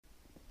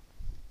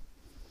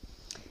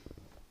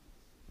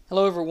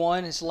Hello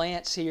everyone, it's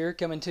Lance here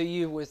coming to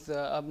you with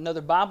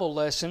another Bible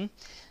lesson.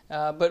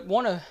 But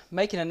want to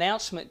make an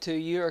announcement to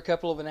you, or a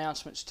couple of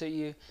announcements to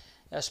you,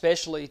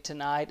 especially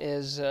tonight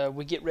as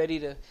we get ready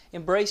to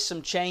embrace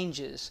some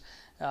changes.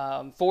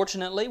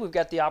 Fortunately, we've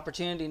got the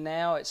opportunity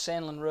now at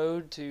Sandlin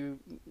Road to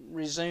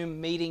resume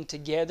meeting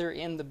together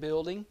in the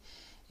building.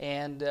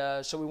 And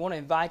so we want to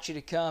invite you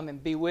to come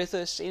and be with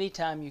us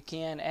anytime you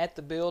can at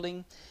the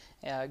building.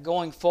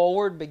 Going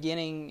forward,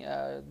 beginning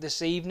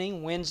this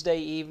evening, Wednesday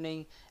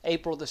evening,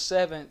 April the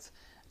 7th,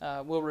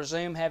 we'll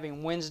resume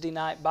having Wednesday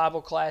night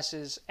Bible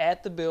classes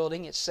at the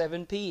building at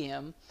 7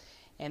 p.m.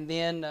 And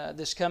then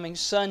this coming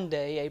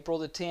Sunday, April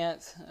the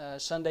 10th,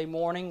 Sunday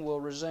morning,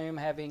 we'll resume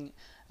having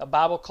a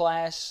Bible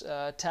class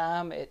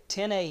time at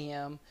 10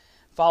 a.m.,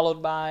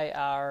 followed by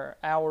our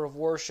hour of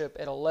worship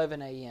at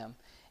 11 a.m.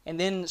 And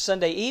then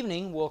Sunday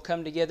evening, we'll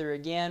come together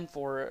again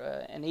for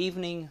an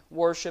evening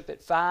worship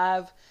at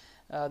 5.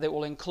 That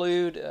will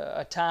include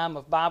a time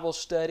of Bible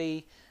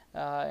study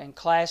and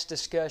class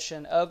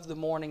discussion of the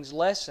morning's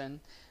lesson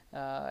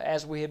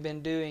as we have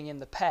been doing in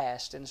the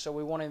past. And so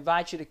we want to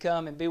invite you to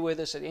come and be with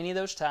us at any of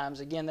those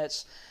times. Again,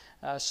 that's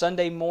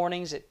Sunday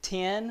mornings at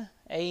 10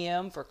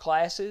 a.m. for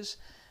classes.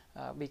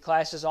 Be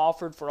classes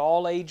offered for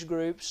all age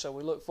groups, so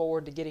we look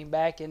forward to getting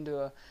back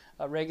into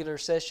a regular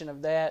session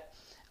of that.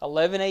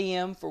 11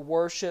 a.m. for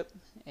worship,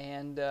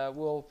 and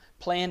we'll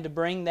plan to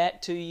bring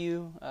that to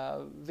you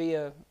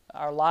via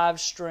our live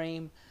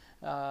stream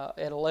at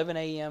 11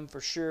 a.m.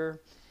 for sure.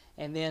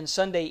 And then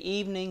Sunday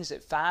evenings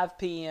at 5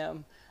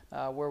 p.m.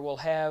 Where we'll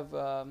have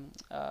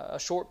a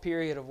short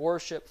period of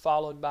worship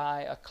followed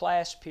by a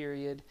class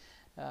period,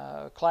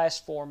 class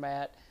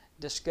format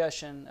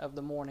discussion of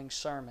the morning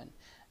sermon.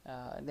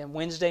 And then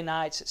Wednesday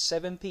nights at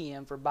 7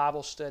 p.m. for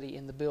Bible study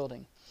in the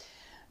building.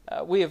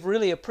 We have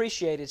really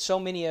appreciated so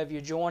many of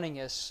you joining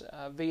us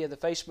via the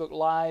Facebook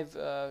Live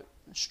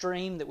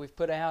stream that we've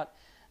put out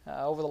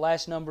over the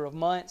last number of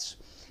months.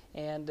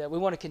 And we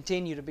want to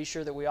continue to be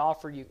sure that we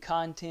offer you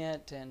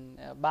content and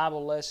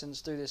Bible lessons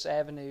through this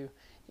avenue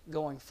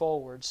going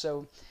forward.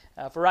 So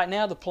for right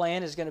now, the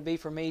plan is going to be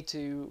for me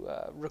to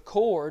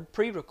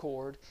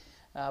pre-record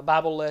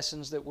Bible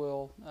lessons that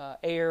will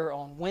air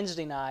on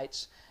Wednesday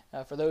nights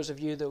for those of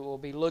you that will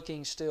be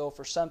looking still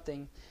for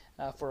something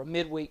for a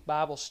midweek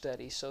Bible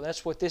study. So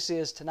that's what this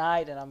is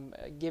tonight, and I'm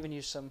giving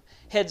you some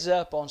heads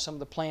up on some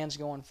of the plans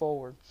going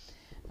forward.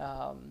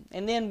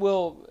 And then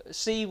we'll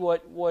see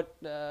what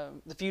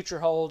the future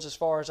holds as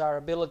far as our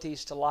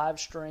abilities to live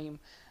stream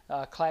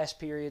class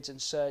periods and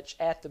such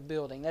at the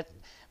building. That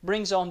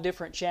brings on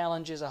different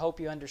challenges. I hope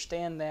you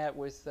understand that,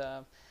 with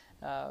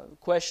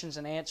questions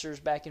and answers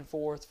back and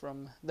forth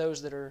from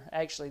those that are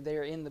actually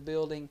there in the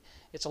building.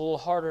 It's a little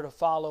harder to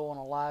follow on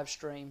a live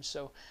stream.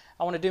 So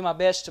I want to do my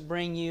best to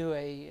bring you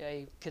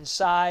a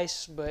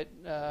concise but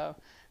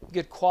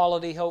good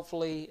quality,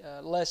 hopefully,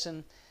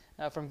 lesson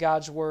from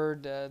God's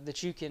Word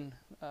that you can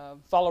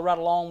follow right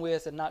along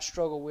with and not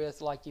struggle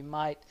with like you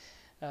might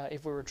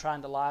if we were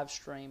trying to live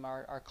stream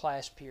our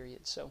class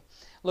period. So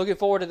looking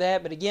forward to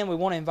that. But again, we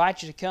want to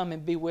invite you to come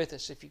and be with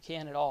us if you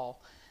can at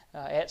all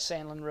at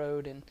Sandlin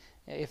Road. And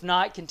if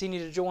not, continue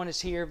to join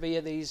us here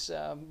via these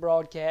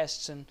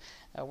broadcasts, and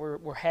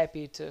we're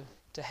happy to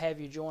have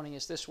you joining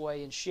us this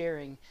way and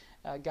sharing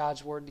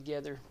God's Word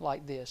together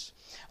like this.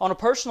 On a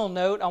personal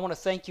note, I want to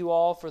thank you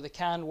all for the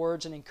kind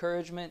words and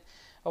encouragement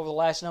over the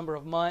last number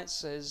of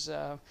months as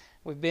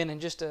we've been in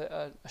just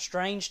a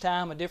strange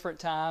time, a different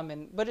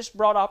time, but it's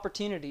brought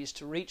opportunities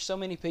to reach so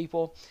many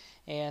people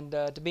and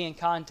to be in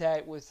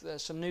contact with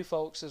some new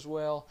folks as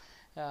well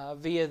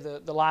via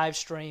the live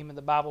stream and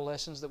the Bible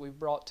lessons that we've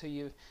brought to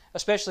you,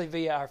 especially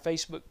via our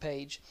Facebook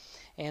page.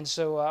 And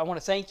so I want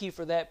to thank you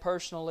for that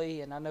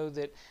personally, and I know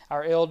that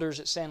our elders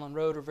at Sandlin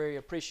Road are very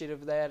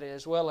appreciative of that,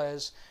 as well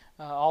as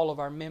all of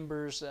our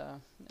members,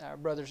 our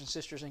brothers and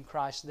sisters in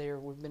Christ there.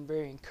 We've been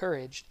very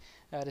encouraged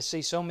to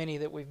see so many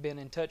that we've been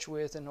in touch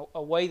with, and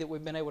a way that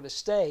we've been able to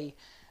stay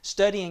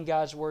studying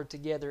God's Word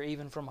together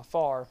even from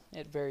afar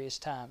at various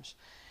times.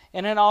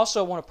 And then I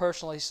also want to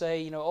personally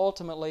say,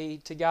 ultimately,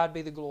 to God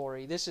be the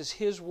glory. This is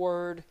His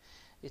Word,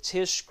 it's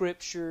His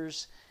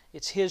Scriptures,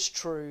 it's His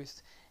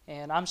truth,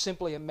 and I'm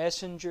simply a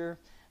messenger.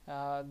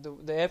 The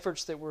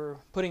efforts that we're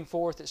putting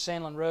forth at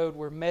Sandlin Road,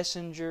 we're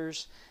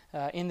messengers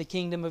in the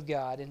kingdom of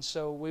God, and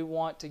so we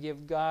want to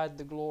give God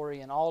the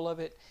glory in all of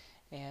it.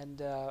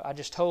 And I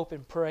just hope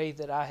and pray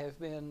that I have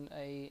been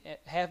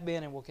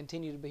and will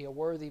continue to be a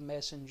worthy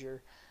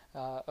messenger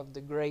of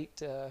the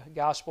great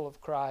gospel of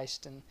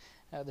Christ and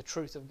the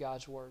truth of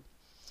God's Word.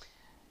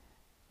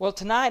 Well,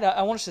 tonight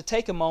I want us to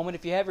take a moment,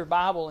 if you have your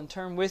Bible, and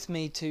turn with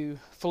me to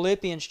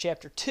Philippians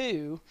chapter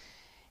 2,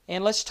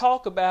 and let's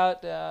talk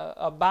about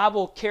a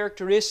Bible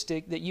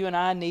characteristic that you and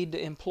I need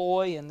to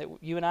employ and that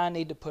you and I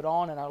need to put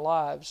on in our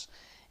lives,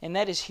 and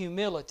that is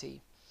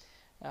humility.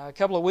 A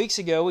couple of weeks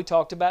ago we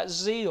talked about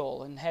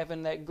zeal and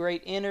having that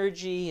great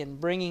energy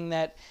and bringing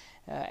that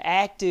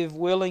active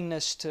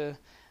willingness to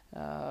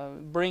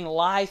bring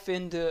life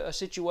into a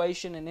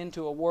situation and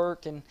into a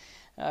work. And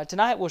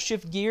Tonight we'll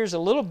shift gears a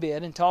little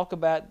bit and talk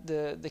about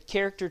the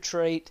character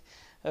trait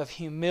of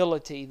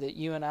humility that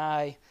you and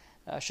I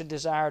should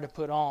desire to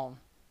put on.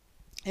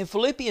 In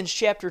Philippians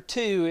chapter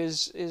 2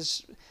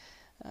 is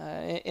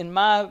in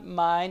my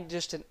mind,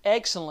 just an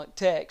excellent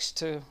text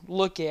to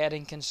look at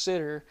and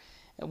consider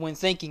when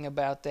thinking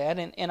about that.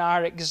 And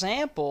our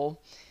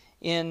example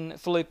in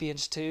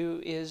Philippians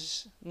 2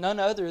 is none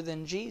other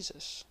than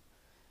Jesus.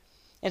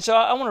 And so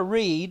I want to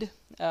read,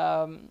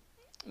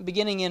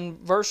 beginning in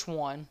verse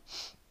 1,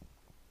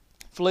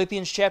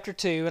 Philippians chapter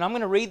 2, and I'm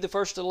going to read the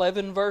first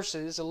 11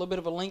 verses, a little bit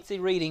of a lengthy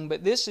reading,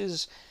 but this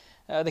is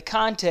the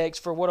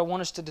context for what I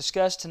want us to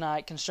discuss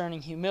tonight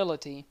concerning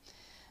humility.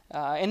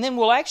 And then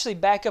we'll actually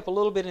back up a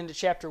little bit into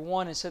chapter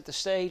 1 and set the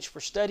stage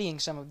for studying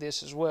some of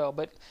this as well.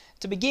 But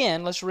to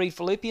begin, let's read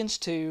Philippians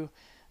 2,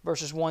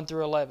 verses 1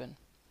 through 11.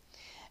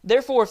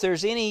 Therefore, if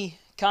there's any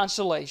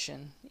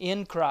consolation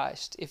in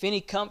Christ, if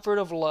any comfort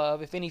of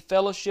love, if any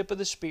fellowship of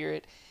the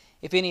Spirit,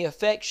 if any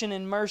affection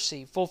and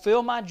mercy,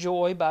 fulfill my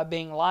joy by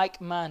being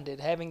like-minded,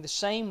 having the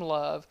same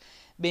love,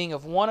 being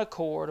of one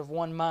accord, of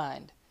one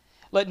mind.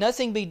 Let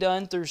nothing be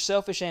done through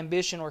selfish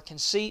ambition or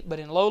conceit, but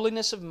in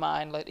lowliness of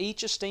mind let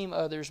each esteem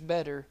others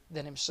better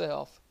than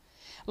himself.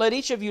 Let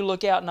each of you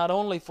look out not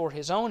only for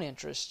his own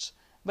interests,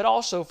 but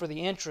also for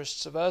the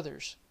interests of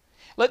others.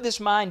 Let this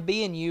mind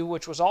be in you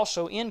which was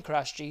also in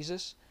Christ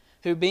Jesus,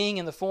 who being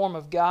in the form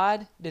of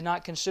God did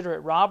not consider it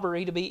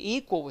robbery to be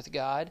equal with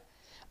God,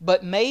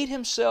 but made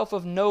himself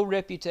of no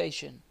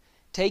reputation,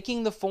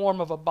 taking the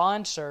form of a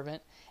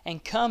bondservant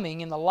and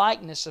coming in the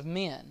likeness of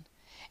men.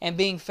 And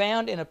being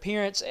found in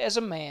appearance as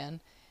a man,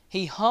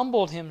 he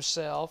humbled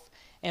himself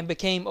and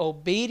became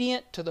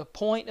obedient to the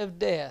point of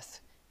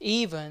death,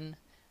 even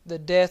the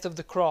death of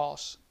the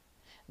cross.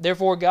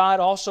 Therefore God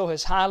also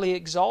has highly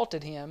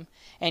exalted him,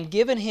 and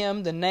given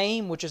him the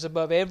name which is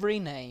above every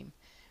name,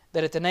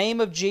 that at the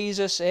name of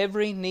Jesus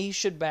every knee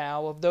should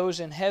bow, of those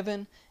in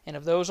heaven, and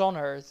of those on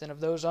earth, and of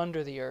those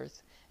under the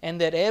earth,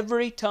 and that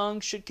every tongue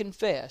should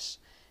confess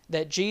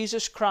that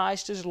Jesus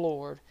Christ is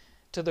Lord,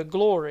 to the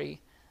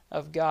glory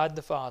of God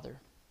the Father.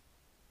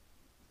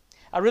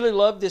 I really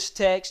love this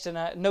text, and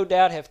I no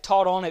doubt have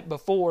taught on it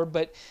before,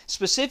 but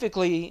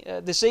specifically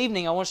this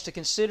evening I want us to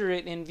consider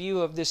it in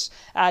view of this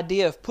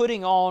idea of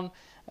putting on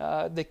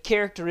the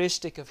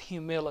characteristic of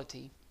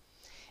humility.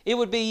 It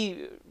would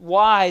be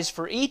wise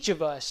for each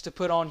of us to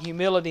put on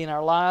humility in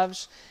our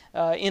lives.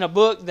 In a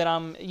book that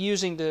I'm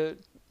using to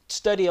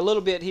study a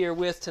little bit here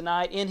with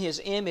tonight, In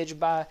His Image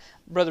by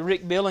Brother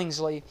Rick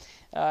Billingsley,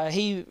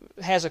 he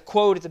has a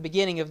quote at the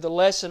beginning of the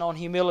lesson on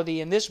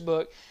humility in this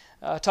book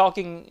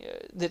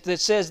that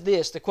says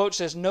this. The quote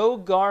says, "No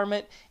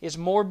garment is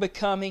more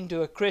becoming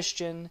to a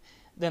Christian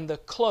than the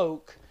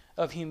cloak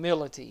of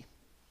humility."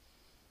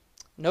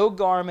 No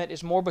garment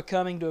is more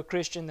becoming to a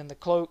Christian than the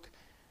cloak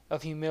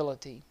of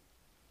humility.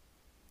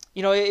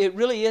 You know, it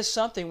really is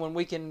something when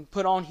we can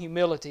put on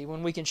humility,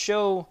 when we can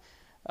show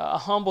a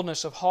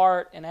humbleness of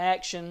heart and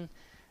action,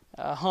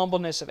 a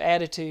humbleness of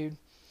attitude.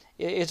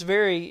 It's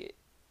very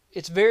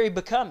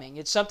becoming.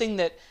 It's something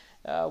that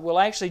will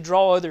actually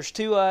draw others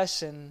to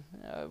us and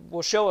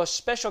will show a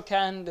special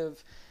kind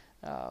of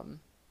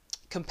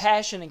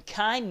compassion and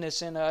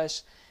kindness in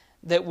us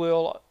that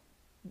will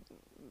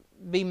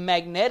be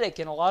magnetic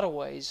in a lot of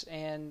ways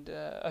and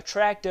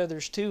attract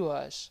others to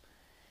us.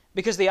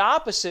 Because the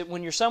opposite,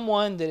 when you're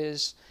someone that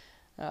is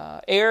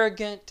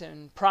arrogant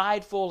and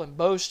prideful and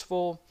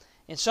boastful,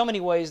 in so many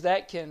ways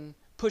that can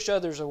push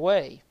others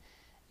away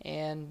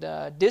and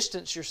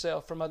distance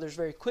yourself from others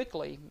very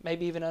quickly,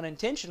 maybe even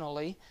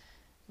unintentionally,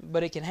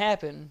 but it can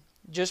happen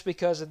just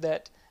because of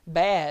that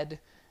bad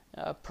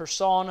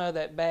persona,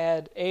 that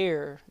bad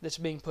air that's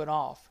being put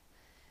off.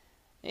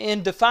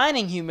 In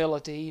defining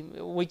humility,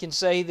 we can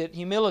say that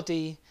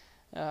humility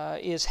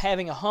is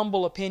having a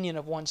humble opinion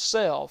of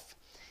oneself.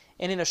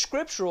 And in a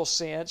scriptural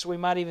sense, we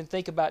might even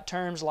think about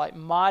terms like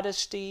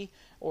modesty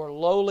or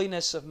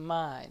lowliness of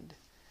mind.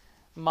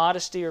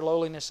 Modesty or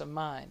lowliness of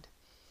mind.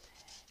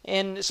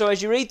 And so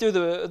as you read through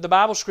the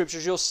Bible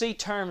scriptures, you'll see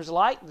terms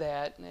like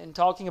that in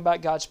talking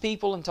about God's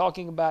people and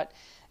talking about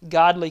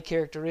godly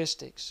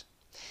characteristics.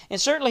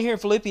 And certainly here in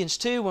Philippians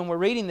 2, when we're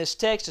reading this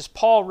text, as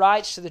Paul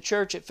writes to the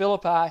church at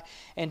Philippi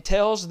and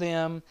tells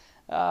them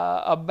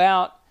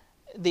about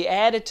the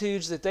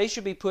attitudes that they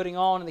should be putting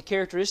on and the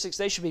characteristics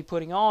they should be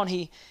putting on,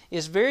 he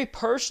is very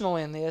personal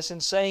in this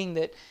and saying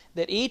that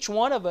each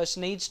one of us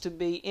needs to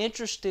be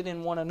interested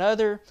in one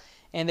another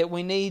and that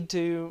we need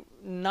to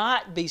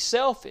not be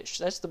selfish.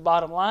 That's the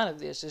bottom line of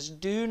this, is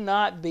do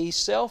not be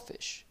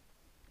selfish.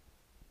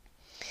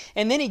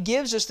 And then he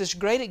gives us this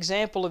great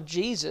example of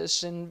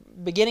Jesus, and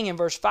beginning in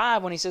verse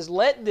 5 when he says,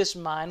 let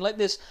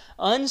this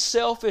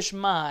unselfish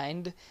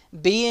mind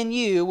be in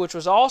you, which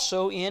was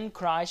also in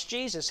Christ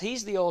Jesus.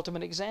 He's the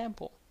ultimate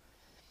example.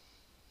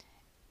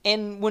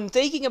 And when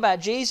thinking about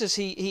Jesus,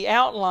 he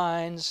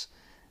outlines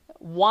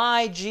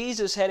why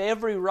Jesus had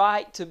every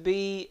right to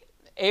be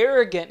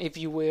arrogant, if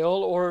you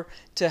will, or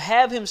to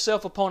have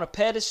himself upon a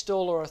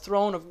pedestal or a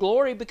throne of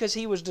glory, because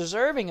he was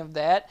deserving of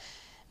that.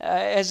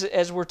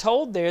 as we're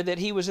told there, that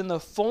He was in the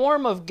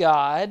form of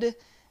God,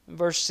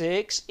 verse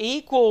 6,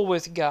 equal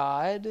with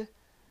God,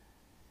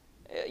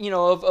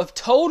 of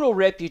total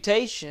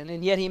reputation,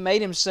 and yet He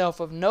made Himself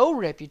of no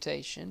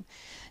reputation.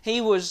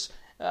 He was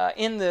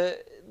in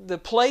the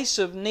place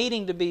of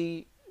needing to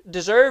be,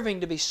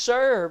 deserving to be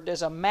served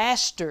as a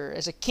master,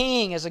 as a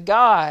king, as a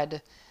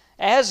God,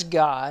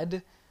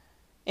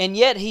 and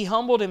yet He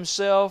humbled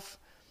Himself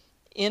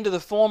into the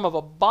form of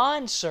a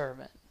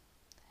bondservant.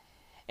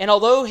 And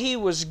although He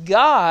was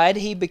God,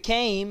 He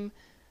became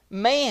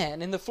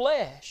man in the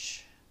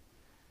flesh.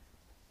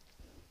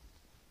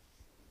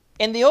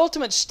 And the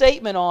ultimate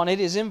statement on it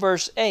is in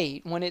verse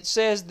 8, when it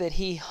says that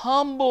He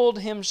humbled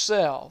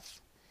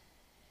Himself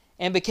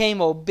and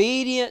became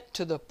obedient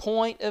to the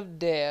point of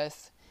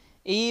death,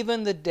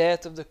 even the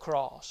death of the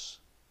cross.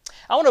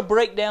 I want to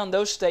break down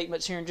those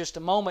statements here in just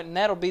a moment, and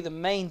that'll be the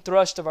main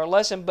thrust of our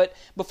lesson. But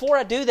before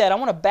I do that, I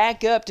want to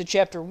back up to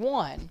chapter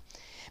 1.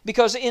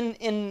 Because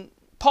in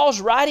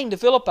Paul's writing to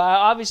Philippi,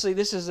 obviously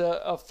this is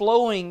a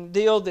flowing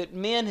deal that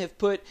men have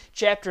put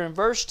chapter and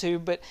verse to,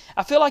 but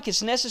I feel like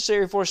it's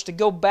necessary for us to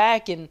go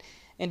back and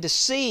to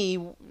see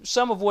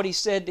some of what he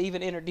said to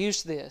even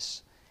introduce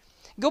this.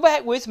 Go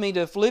back with me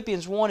to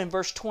Philippians 1 and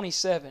verse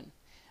 27.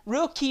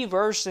 Real key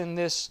verse in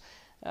this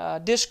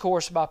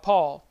discourse by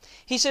Paul.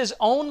 He says,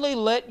 "Only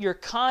let your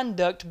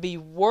conduct be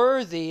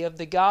worthy of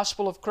the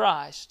gospel of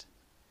Christ."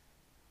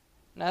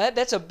 Now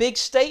that's a big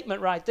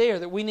statement right there,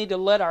 that we need to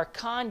let our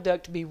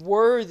conduct be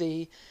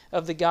worthy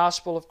of the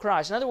gospel of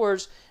Christ. In other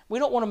words, we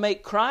don't want to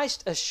make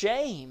Christ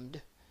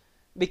ashamed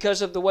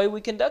because of the way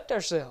we conduct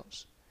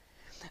ourselves.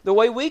 The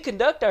way we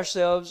conduct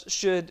ourselves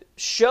should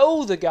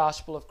show the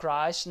gospel of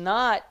Christ,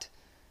 not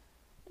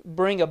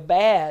bring a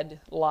bad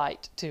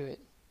light to it.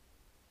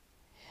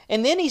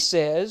 And then he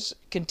says,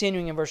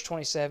 continuing in verse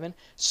 27,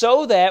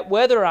 "So that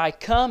whether I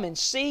come and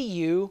see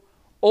you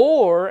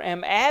or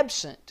am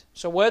absent,"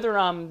 so whether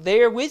I'm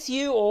there with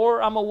you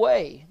or I'm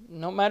away,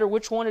 no matter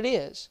which one it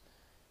is,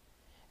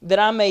 "that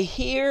I may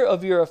hear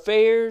of your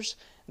affairs,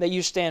 that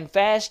you stand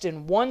fast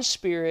in one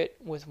spirit,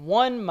 with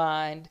one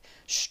mind,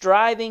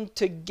 striving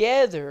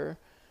together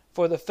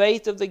for the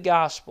faith of the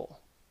gospel."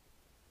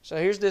 So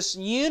here's this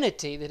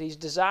unity that he's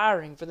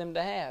desiring for them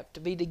to have, to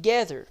be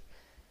together,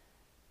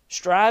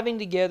 striving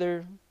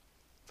together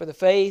for the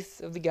faith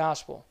of the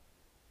gospel.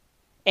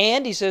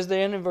 And he says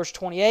then in verse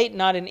 28,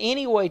 "Not in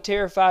any way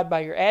terrified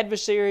by your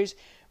adversaries,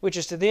 which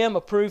is to them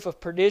a proof of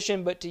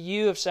perdition, but to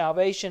you of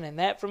salvation, and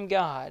that from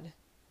God.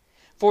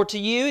 For to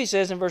you," he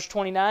says in verse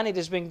 29, "it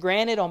has been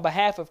granted on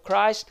behalf of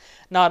Christ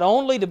not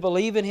only to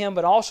believe in Him,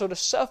 but also to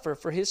suffer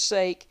for His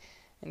sake."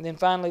 And then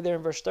finally there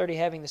in verse 30,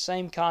 "having the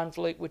same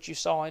conflict which you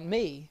saw in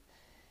me,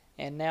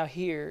 and now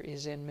here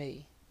is in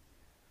me."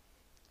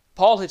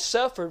 Paul had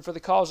suffered for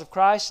the cause of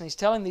Christ, and he's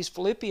telling these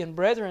Philippian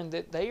brethren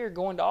that they are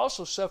going to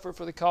also suffer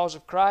for the cause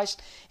of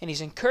Christ, and he's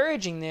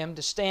encouraging them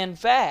to stand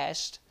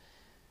fast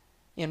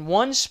in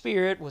one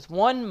spirit, with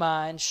one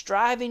mind,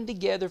 striving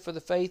together for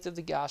the faith of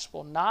the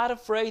gospel, not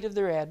afraid of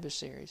their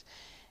adversaries.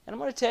 And I'm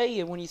going to tell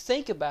you, when you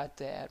think about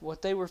that,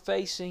 what they were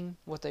facing,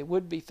 what they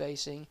would be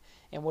facing,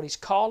 and what he's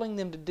calling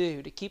them to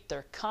do to keep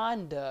their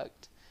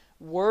conduct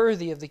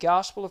worthy of the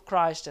gospel of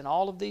Christ and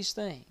all of these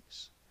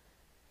things,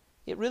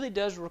 it really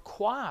does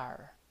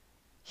require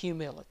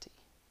humility.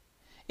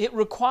 It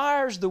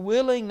requires the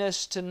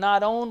willingness to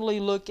not only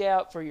look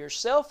out for your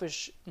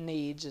selfish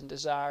needs and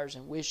desires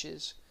and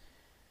wishes,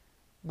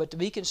 but to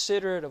be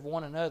considerate of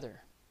one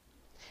another.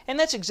 And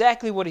that's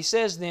exactly what he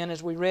says then,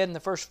 as we read in the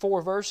first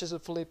 4 verses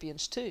of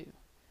Philippians 2.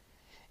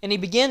 And he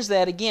begins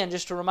that again,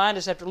 just to remind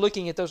us, after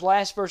looking at those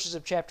last verses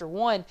of chapter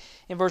 1.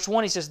 In verse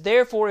 1 he says,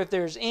 "Therefore, if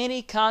there is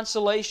any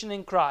consolation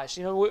in Christ,"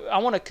 I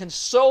want to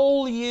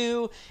console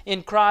you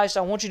in Christ.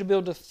 I want you to be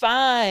able to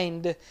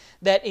find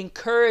that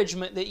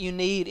encouragement that you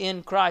need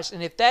in Christ.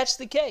 And if that's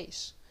the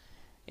case,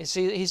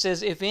 he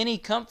says, "if any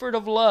comfort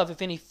of love,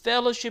 if any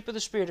fellowship of the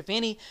Spirit, if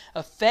any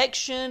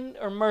affection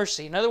or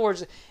mercy." In other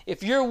words,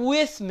 if you're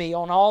with me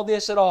on all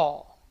this at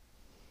all,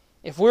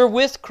 if we're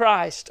with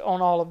Christ on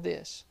all of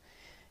this,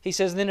 he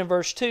says then in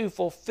verse 2,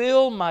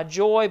 "Fulfill my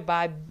joy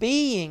by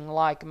being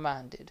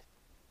like-minded,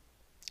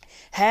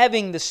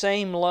 having the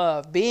same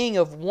love, being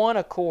of one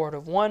accord,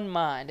 of one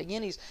mind."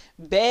 Again, he's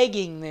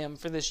begging them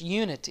for this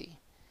unity.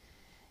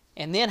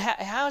 And then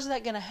how's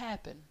that going to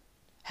happen?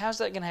 How's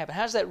that going to happen?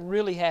 How does that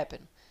really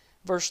happen?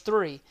 Verse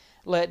 3,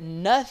 "Let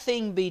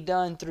nothing be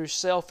done through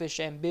selfish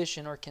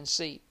ambition or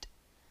conceit,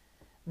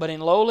 but in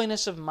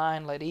lowliness of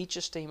mind let each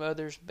esteem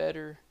others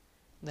better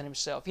than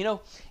himself."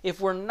 If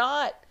we're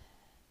not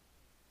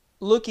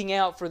looking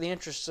out for the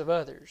interests of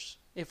others,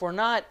 if we're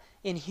not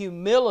in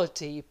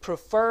humility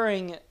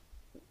preferring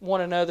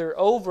one another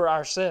over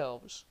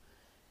ourselves,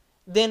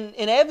 then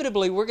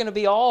inevitably we're going to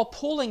be all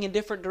pulling in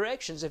different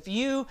directions. If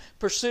you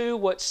pursue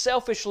what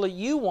selfishly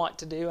you want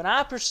to do, and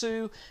I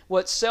pursue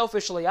what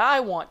selfishly I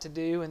want to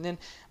do, and then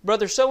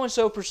brother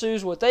so-and-so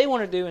pursues what they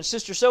want to do, and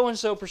sister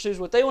so-and-so pursues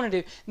what they want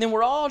to do, then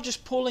we're all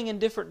just pulling in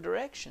different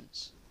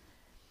directions.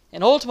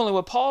 And ultimately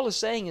what Paul is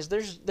saying is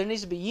there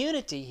needs to be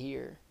unity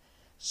here,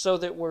 so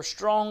that we're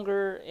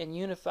stronger and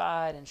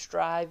unified and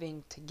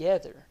striving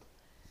together.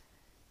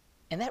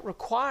 And that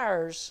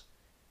requires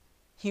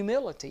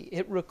humility.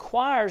 It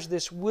requires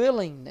this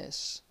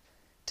willingness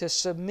to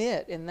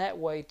submit in that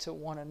way to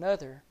one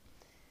another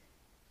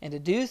and to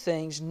do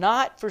things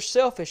not for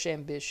selfish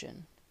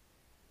ambition,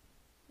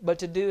 but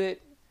to do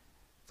it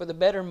for the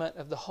betterment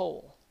of the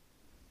whole,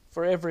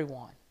 for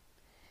everyone.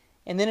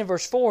 And then in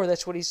verse 4,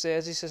 that's what he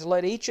says. He says,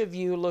 "Let each of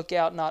you look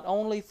out not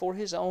only for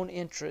his own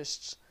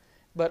interests,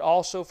 but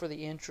also for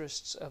the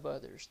interests of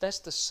others." That's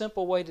the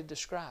simple way to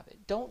describe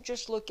it. Don't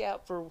just look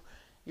out for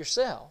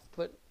yourself,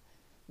 but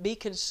be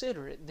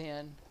considerate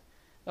then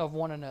of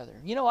one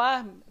another. You know,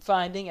 I'm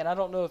finding, and I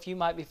don't know if you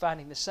might be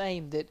finding the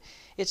same, that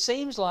it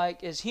seems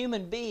like as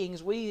human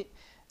beings, we,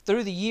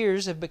 through the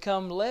years, have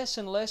become less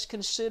and less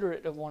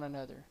considerate of one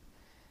another.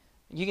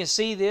 You can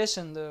see this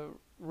in the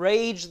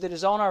rage that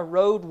is on our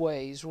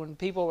roadways when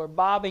people are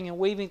bobbing and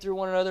weaving through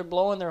one another,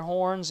 blowing their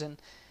horns, and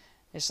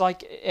it's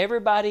like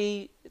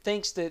everybody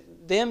thinks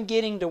that them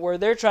getting to where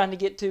they're trying to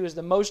get to is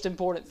the most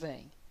important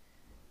thing.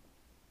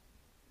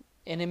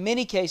 And in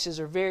many cases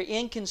are very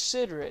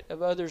inconsiderate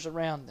of others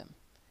around them.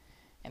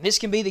 And this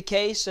can be the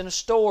case in a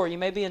store. You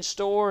may be in a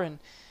store and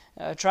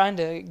trying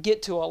to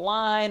get to a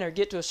line or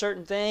get to a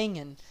certain thing,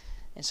 and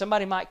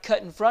somebody might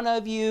cut in front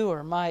of you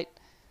or might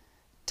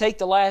take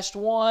the last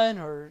one,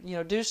 or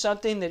do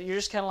something that you're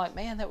just kind of like,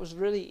 man, that was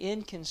really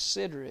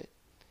inconsiderate.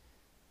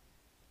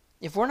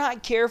 If we're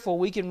not careful,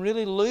 we can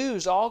really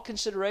lose all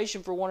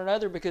consideration for one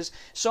another, because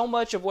so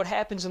much of what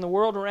happens in the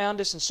world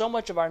around us and so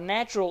much of our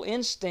natural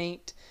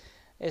instinct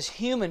as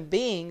human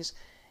beings,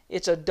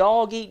 it's a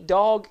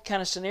dog-eat-dog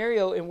kind of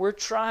scenario, and we're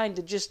trying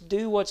to just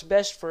do what's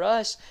best for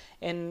us,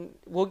 and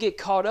we'll get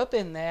caught up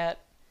in that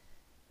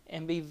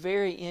and be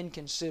very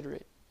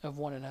inconsiderate of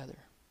one another.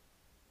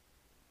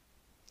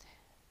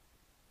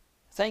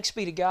 Thanks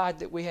be to God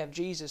that we have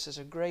Jesus as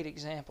a great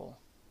example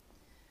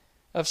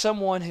of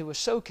someone who was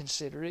so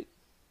considerate,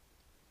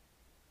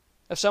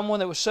 of someone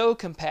that was so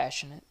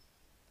compassionate,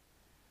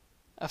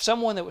 of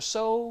someone that was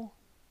so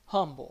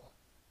humble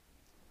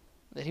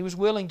that he was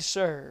willing to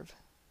serve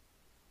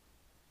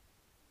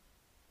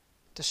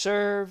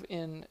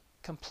in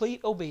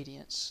complete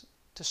obedience,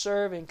 to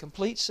serve in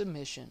complete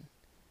submission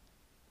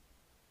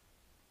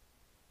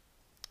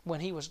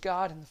when he was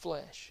God in the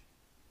flesh.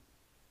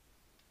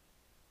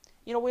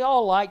 You know, we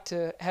all like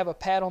to have a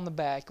pat on the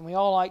back, and we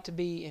all like to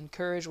be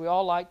encouraged. We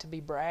all like to be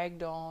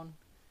bragged on.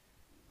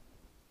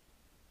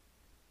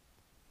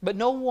 But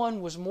no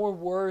one was more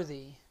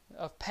worthy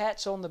of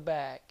pats on the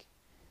back,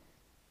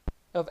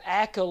 of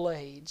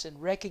accolades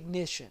and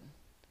recognition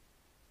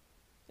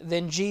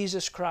than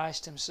Jesus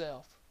Christ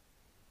Himself.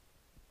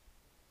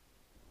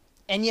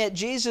 And yet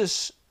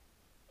Jesus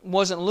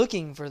wasn't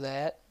looking for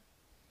that.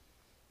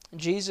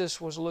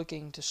 Jesus was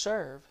looking to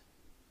serve.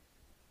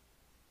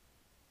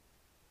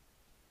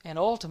 And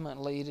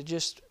ultimately to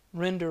just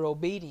render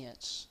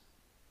obedience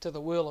to the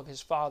will of His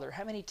Father.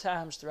 How many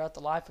times throughout the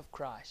life of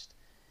Christ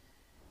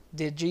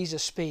did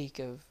Jesus speak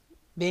of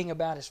being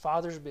about His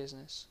Father's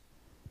business,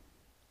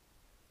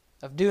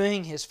 of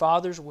doing His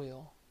Father's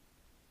will,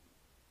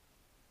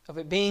 of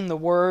it being the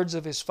words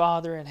of His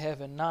Father in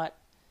heaven, not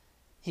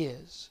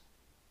His,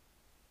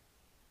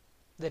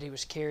 that He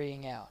was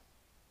carrying out?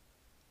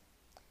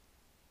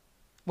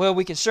 Well,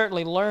 we can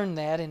certainly learn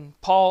that, and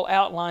Paul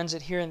outlines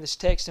it here in this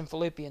text in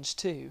Philippians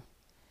 2.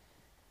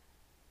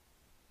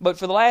 But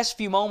for the last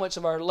few moments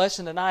of our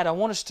lesson tonight, I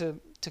want us to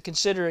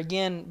consider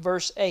again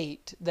verse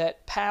 8,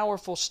 that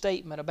powerful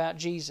statement about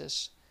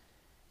Jesus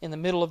in the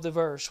middle of the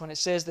verse when it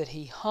says that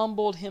He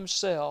humbled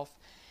Himself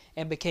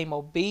and became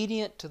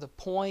obedient to the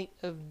point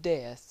of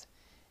death,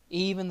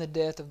 even the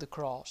death of the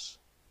cross.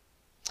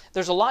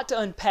 There's a lot to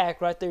unpack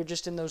right there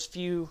just in those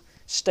few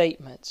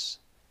statements.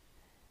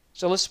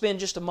 So let's spend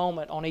just a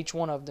moment on each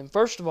one of them.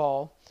 First of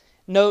all,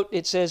 note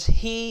it says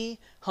He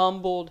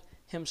humbled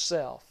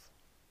Himself.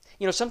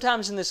 You know,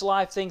 sometimes in this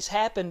life things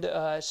happen to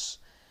us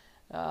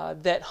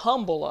that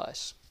humble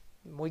us.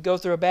 We go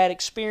through a bad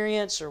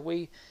experience, or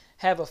we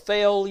have a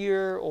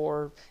failure,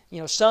 or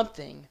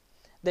something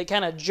that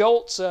kind of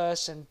jolts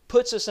us and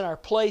puts us in our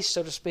place,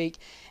 so to speak,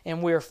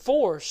 and we're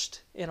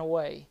forced in a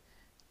way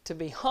to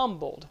be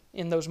humbled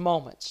in those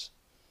moments.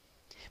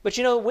 But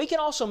we can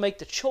also make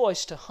the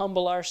choice to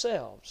humble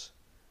ourselves.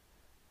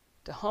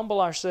 To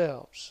humble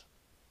ourselves.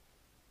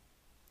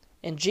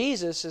 And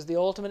Jesus is the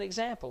ultimate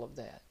example of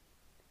that.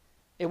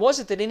 It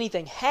wasn't that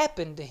anything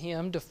happened to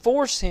Him to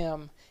force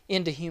Him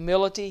into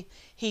humility.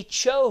 He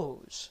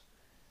chose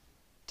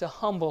to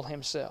humble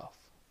Himself.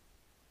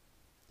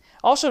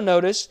 Also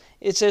notice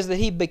it says that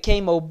He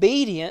became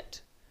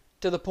obedient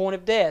to the point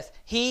of death.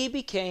 He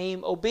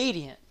became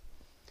obedient.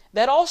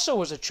 That also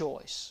was a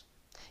choice.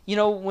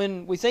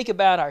 When we think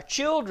about our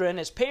children,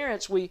 as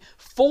parents, we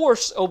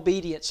force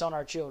obedience on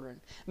our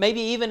children. Maybe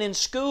even in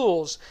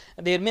schools,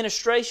 the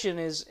administration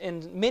is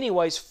in many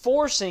ways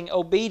forcing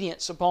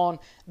obedience upon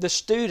the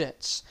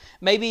students.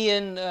 Maybe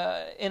in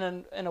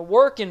a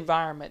work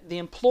environment, the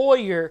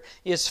employer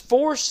is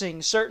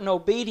forcing certain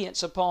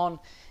obedience upon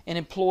an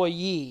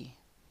employee.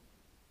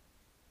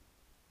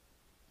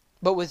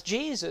 But with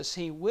Jesus,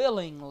 He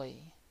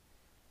willingly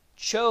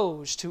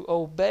chose to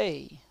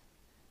obey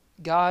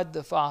God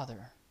the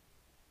Father.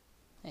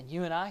 And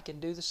you and I can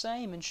do the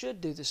same and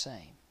should do the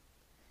same.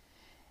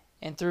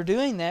 And through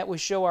doing that, we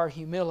show our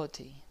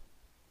humility,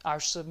 our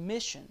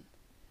submission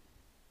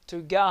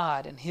to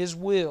God and His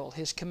will,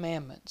 His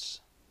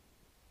commandments.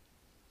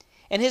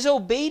 And His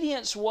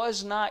obedience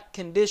was not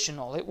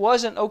conditional. It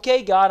wasn't,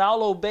 okay, God,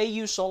 I'll obey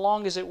you so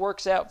long as it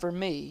works out for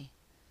me.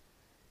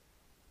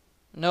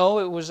 No,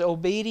 it was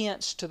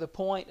obedience to the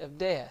point of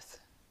death.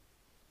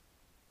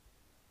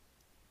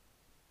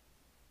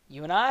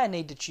 You and I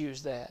need to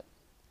choose that.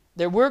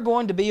 That we're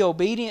going to be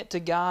obedient to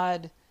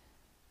God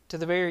to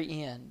the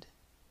very end.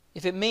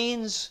 If it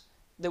means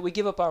that we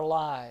give up our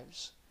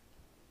lives.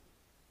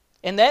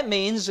 And that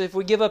means if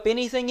we give up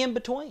anything in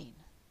between.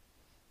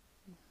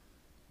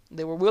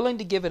 That we're willing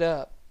to give it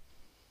up.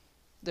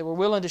 That we're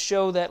willing to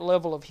show that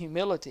level of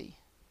humility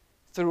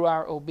through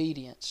our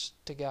obedience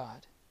to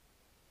God.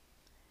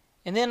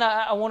 And then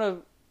I want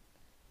to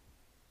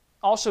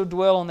also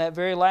dwell on that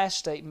very last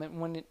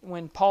statement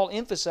when Paul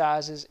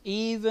emphasizes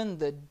even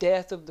the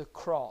death of the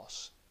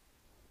cross.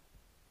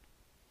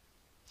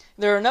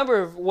 There are a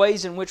number of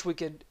ways in which we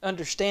could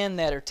understand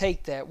that or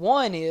take that.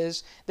 One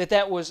is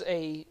that was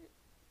a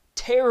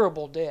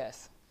terrible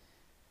death.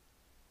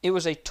 It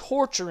was a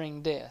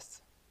torturing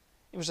death.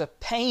 It was a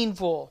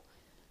painful,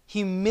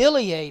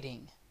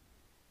 humiliating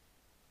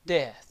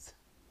death.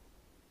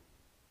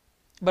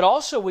 But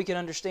also we can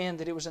understand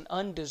that it was an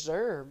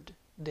undeserved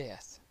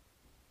death.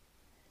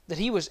 That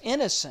He was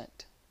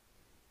innocent,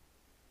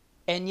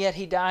 and yet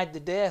He died the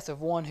death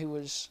of one who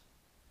was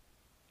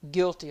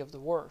guilty of the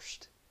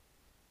worst.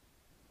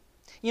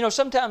 You know,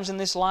 sometimes in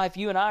this life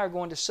you and I are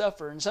going to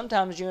suffer, and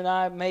sometimes you and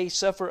I may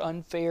suffer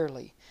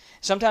unfairly.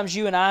 Sometimes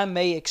you and I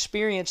may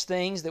experience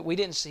things that we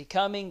didn't see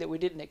coming, that we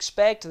didn't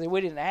expect, that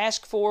we didn't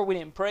ask for, we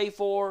didn't pray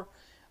for,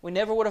 we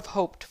never would have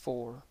hoped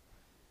for.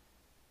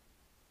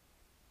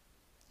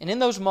 And in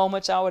those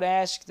moments I would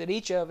ask that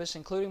each of us,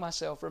 including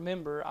myself,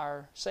 remember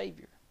our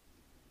Savior.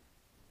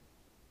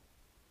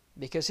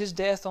 Because His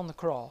death on the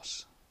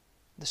cross,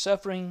 the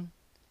suffering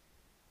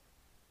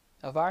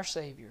of our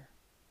Savior,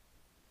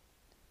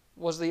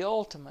 was the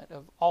ultimate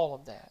of all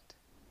of that.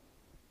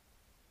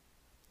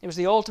 It was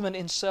the ultimate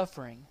in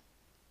suffering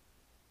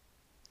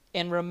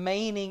and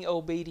remaining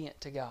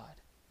obedient to God.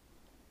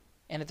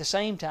 And at the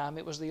same time,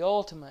 it was the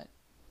ultimate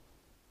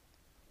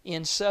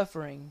in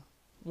suffering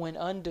when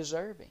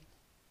undeserving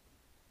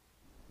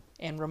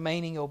and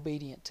remaining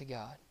obedient to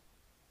God.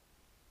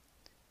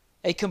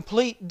 A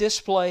complete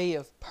display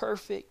of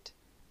perfect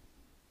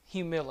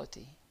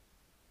humility.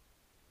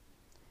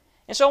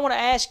 And so I want to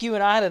ask you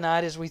and I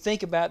tonight, as we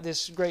think about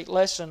this great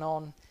lesson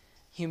on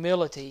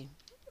humility,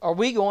 are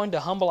we going to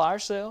humble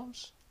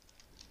ourselves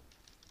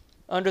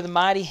under the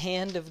mighty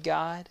hand of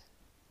God?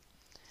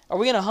 Are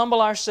we going to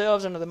humble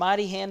ourselves under the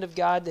mighty hand of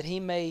God that He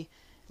may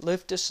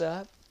lift us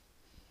up?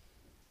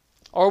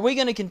 Or are we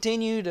going to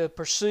continue to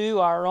pursue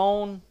our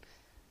own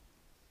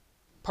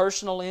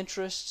personal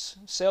interests,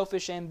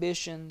 selfish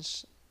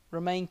ambitions,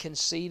 remain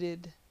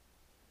conceited?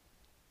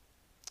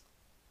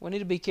 We need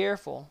to be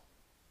careful.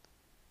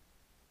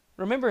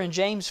 Remember in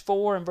James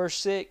 4 and verse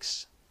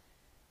 6,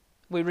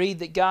 we read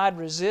that God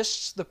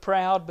resists the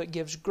proud but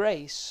gives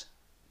grace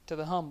to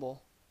the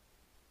humble.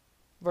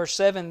 Verse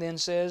 7 then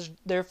says,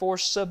 therefore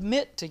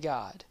submit to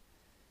God.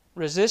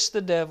 Resist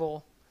the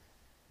devil,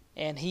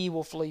 and he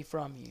will flee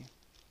from you.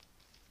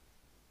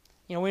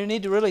 You know, we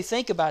need to really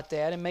think about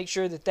that and make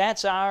sure that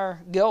that's our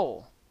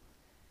goal.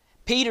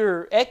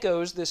 Peter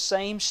echoes this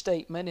same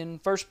statement in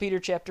 1 Peter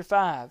chapter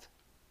 5.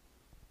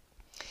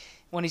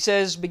 When he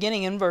says,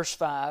 beginning in verse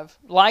 5,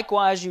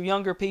 likewise, you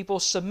younger people,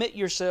 submit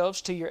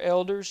yourselves to your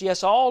elders.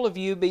 Yes, all of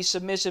you be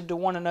submissive to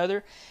one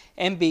another,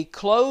 and be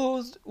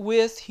clothed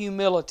with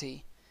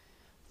humility.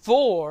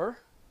 For,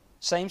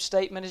 same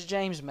statement as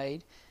James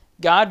made,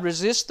 God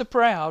resists the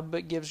proud,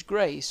 but gives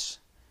grace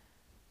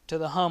to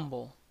the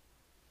humble.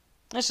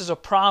 This is a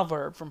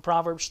proverb from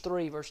Proverbs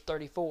 3, verse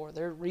 34.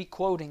 They're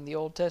re-quoting the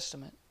Old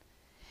Testament.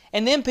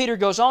 And then Peter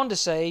goes on to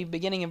say,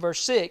 beginning in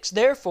verse 6,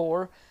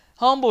 therefore,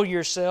 humble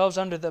yourselves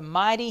under the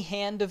mighty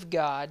hand of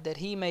God, that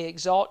He may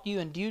exalt you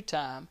in due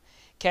time,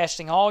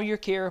 casting all your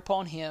care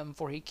upon Him,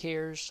 for He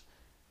cares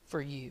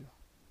for you.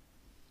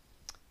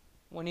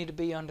 We need to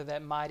be under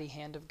that mighty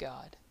hand of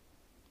God,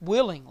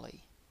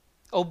 willingly,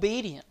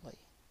 obediently,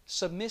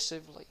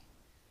 submissively,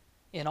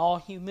 in all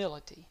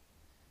humility,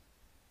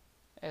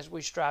 as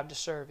we strive to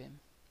serve Him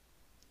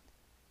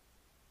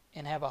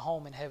and have a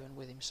home in heaven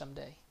with Him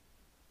someday.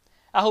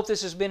 I hope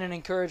this has been an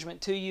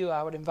encouragement to you.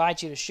 I would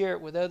invite you to share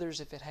it with others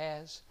if it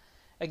has.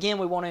 Again,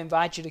 we want to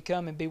invite you to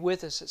come and be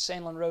with us at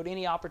Sandlin Road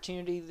any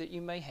opportunity that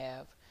you may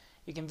have.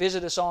 You can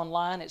visit us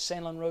online at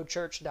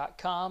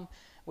sandlinroadchurch.com.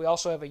 We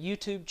also have a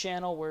YouTube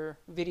channel where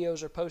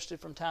videos are posted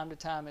from time to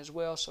time as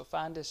well, so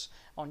find us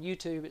on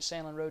YouTube at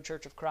Sandlin Road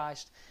Church of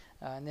Christ.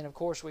 And then, of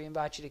course, we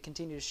invite you to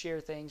continue to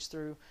share things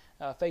through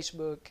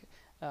Facebook,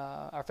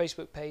 our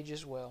Facebook page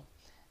as well.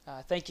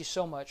 Thank you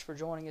so much for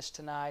joining us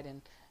tonight,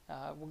 and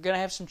We're going to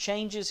have some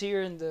changes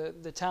here in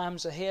the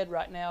times ahead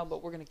right now,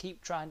 but we're going to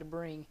keep trying to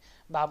bring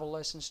Bible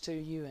lessons to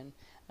you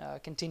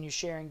and continue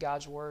sharing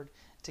God's Word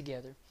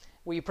together.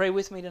 Will you pray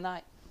with me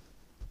tonight?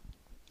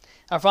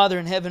 Our Father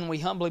in heaven, we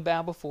humbly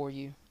bow before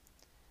you,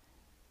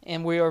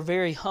 and we are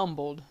very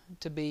humbled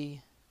to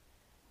be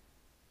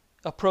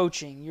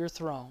approaching your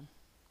throne,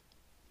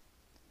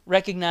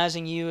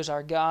 recognizing you as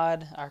our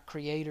God, our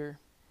Creator,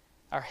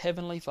 our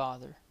Heavenly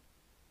Father,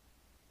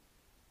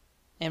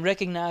 and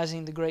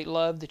recognizing the great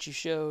love that you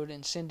showed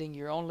in sending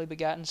your only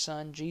begotten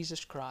Son,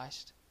 Jesus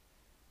Christ,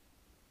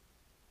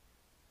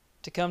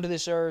 to come to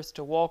this earth,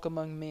 to walk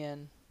among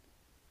men,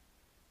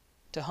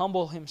 to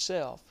humble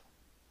Himself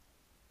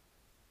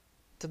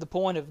to the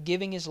point of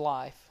giving His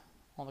life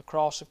on the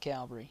cross of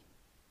Calvary.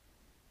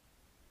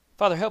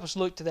 Father, help us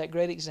look to that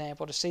great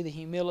example, to see the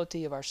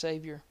humility of our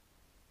Savior,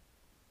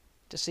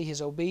 to see His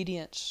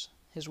obedience,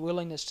 His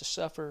willingness to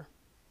suffer,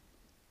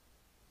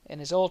 and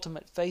His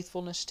ultimate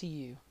faithfulness to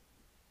you.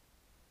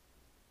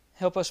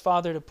 Help us,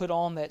 Father, to put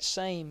on that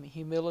same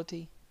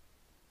humility,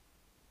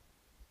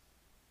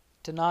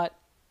 to not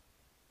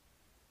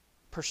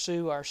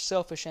pursue our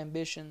selfish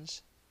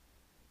ambitions,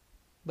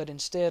 but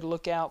instead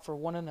look out for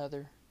one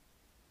another,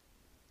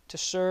 to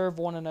serve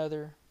one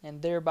another,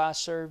 and thereby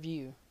serve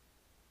you.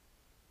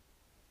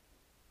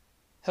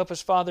 Help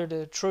us, Father,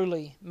 to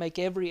truly make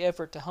every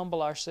effort to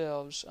humble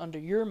ourselves under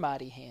your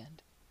mighty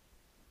hand.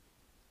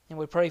 And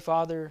we pray,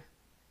 Father,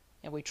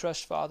 and we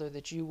trust, Father,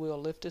 that you will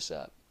lift us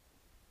up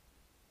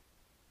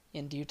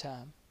in due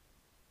time.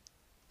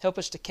 Help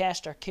us to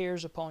cast our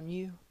cares upon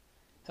you.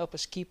 Help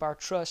us keep our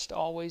trust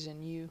always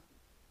in you.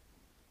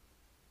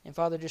 And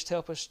Father, just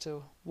help us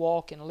to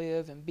walk and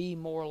live and be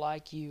more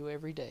like you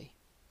every day.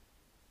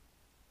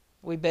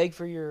 We beg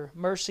for your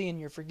mercy and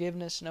your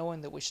forgiveness,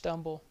 knowing that we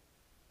stumble.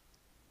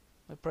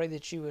 We pray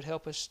that you would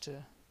help us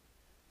to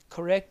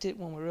correct it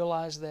when we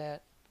realize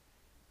that,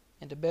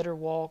 and to better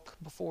walk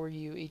before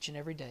you each and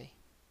every day.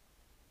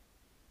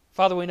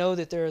 Father, we know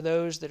that there are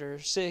those that are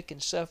sick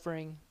and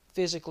suffering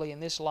physically in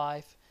this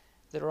life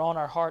that are on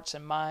our hearts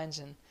and minds,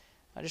 and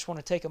I just want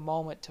to take a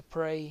moment to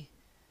pray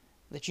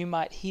that you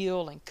might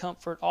heal and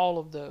comfort all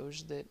of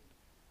those that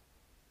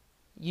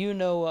you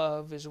know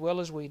of as well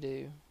as we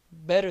do,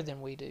 better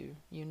than we do.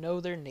 You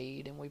know their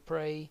need, and we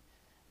pray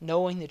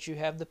knowing that you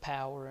have the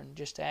power, and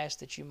just ask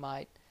that you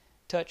might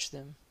touch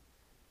them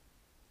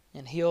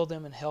and heal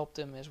them and help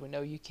them as we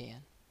know you can.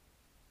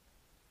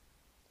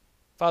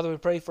 Father, we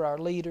pray for our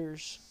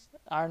leaders,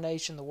 our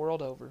nation, the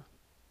world over,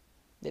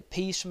 that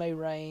peace may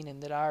reign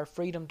and that our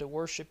freedom to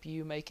worship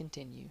you may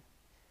continue,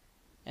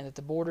 and that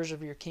the borders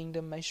of your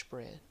kingdom may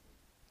spread.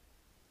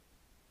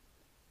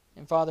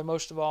 And Father,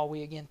 most of all,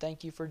 we again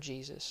thank you for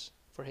Jesus,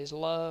 for His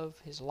love,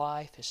 His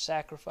life, His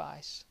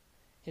sacrifice,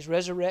 His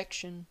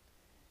resurrection.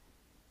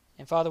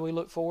 And Father, we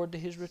look forward to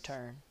His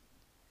return.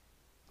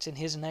 It's in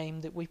His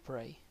name that we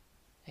pray.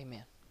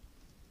 Amen.